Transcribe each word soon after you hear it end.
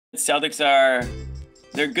Celtics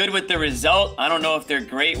they're good with the result. I don't know if they're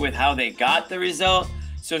great with how they got the result.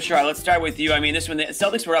 So sure, let's start with you. I mean, this one, the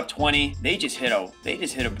Celtics were up 20. They just hit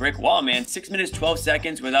a brick wall, man. 6 minutes, 12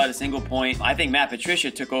 seconds without a single point. I think Matt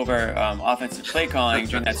Patricia took over offensive play calling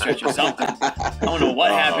during that stretch or something. I don't know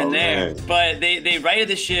what happened there, but they righted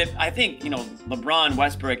the ship. I think, LeBron,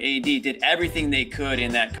 Westbrook, AD did everything they could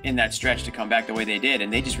in that stretch to come back the way they did,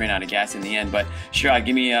 and they just ran out of gas in the end. But sure,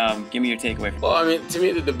 give me your takeaway. Well, I mean, to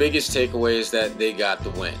me, the biggest takeaway is that they got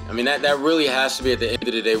the win. I mean, that really has to be at the end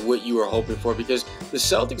of the day what you were hoping for, because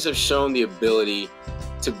the Celtics have shown the ability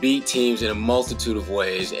to beat teams in a multitude of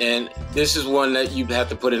ways, and this is one that you have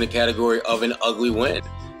to put in the category of an ugly win.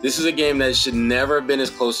 This is a game that should never have been as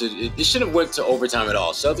close as it should have went to overtime at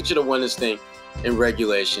all. Celtics should have won this thing in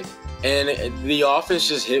regulation, and the offense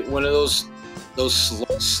just hit one of those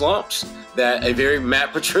slumps that a very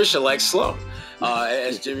Matt Patricia-like slump,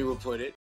 as Jimmy would put it.